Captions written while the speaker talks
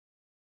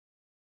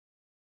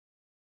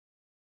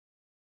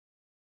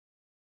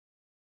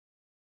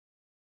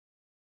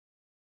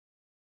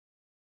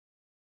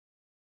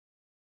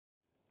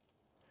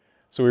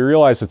So we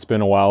realize it's been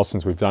a while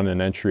since we've done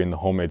an entry in the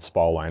homemade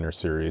Spall liner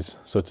series,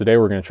 so today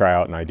we're going to try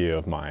out an idea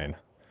of mine.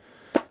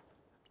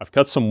 I've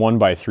cut some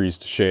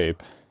 1x3s to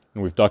shape,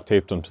 and we've duct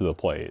taped them to the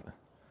plate.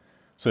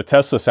 So to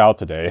test this out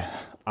today,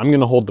 I'm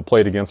going to hold the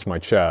plate against my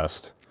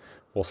chest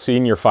while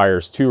Senior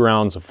fires 2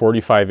 rounds of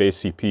 45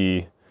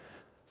 ACP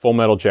full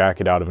metal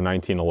jacket out of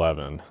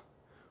 1911.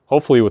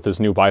 Hopefully with his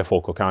new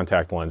bifocal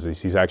contact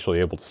lenses, he's actually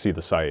able to see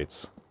the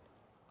sights.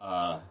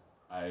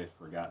 I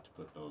forgot to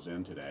put those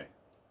in today.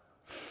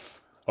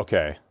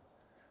 Okay,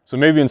 so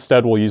maybe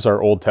instead we'll use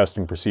our old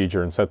testing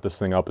procedure and set this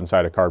thing up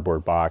inside a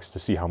cardboard box to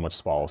see how much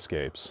Spall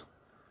escapes.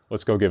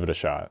 Let's go give it a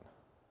shot.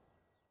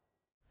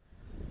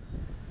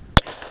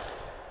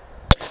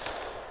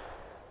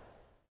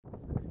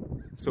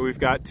 So we've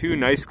got 2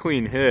 nice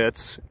clean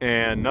hits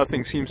and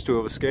nothing seems to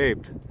have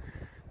escaped.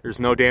 There's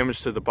no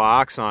damage to the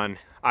box on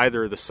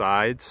either of the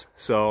sides,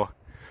 so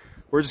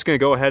we're just going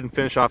to go ahead and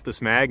finish off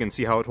this mag and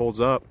see how it holds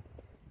up.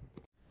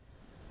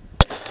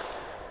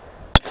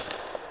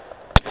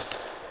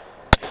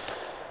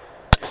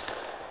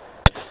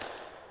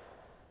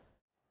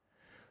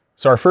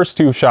 So our first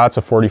 2 shots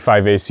of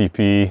 45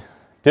 ACP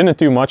didn't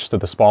do much to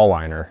the Spall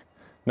liner.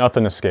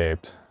 Nothing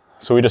escaped.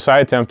 So we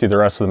decided to empty the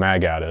rest of the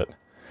mag at it.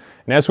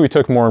 And as we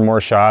took more and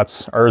more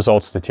shots, our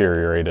results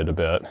deteriorated a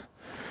bit.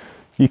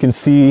 You can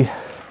see a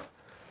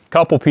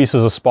couple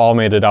pieces of Spall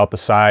made it out the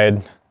side,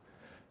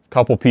 a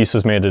couple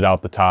pieces made it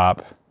out the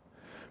top,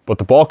 but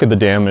the bulk of the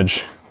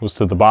damage was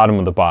to the bottom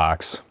of the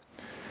box.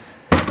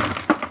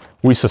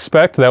 We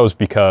suspect that was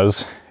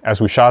because, as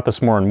we shot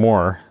this more and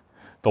more,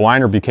 the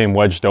liner became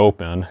wedged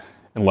open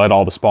and let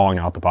all the spalling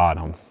out the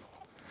bottom.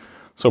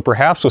 So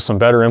perhaps with some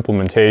better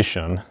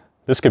implementation,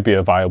 this could be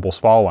a viable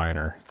Spall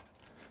liner,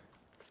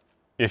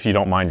 if you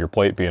don't mind your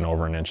plate being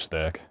over an inch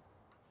thick.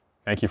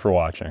 Thank you for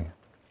watching.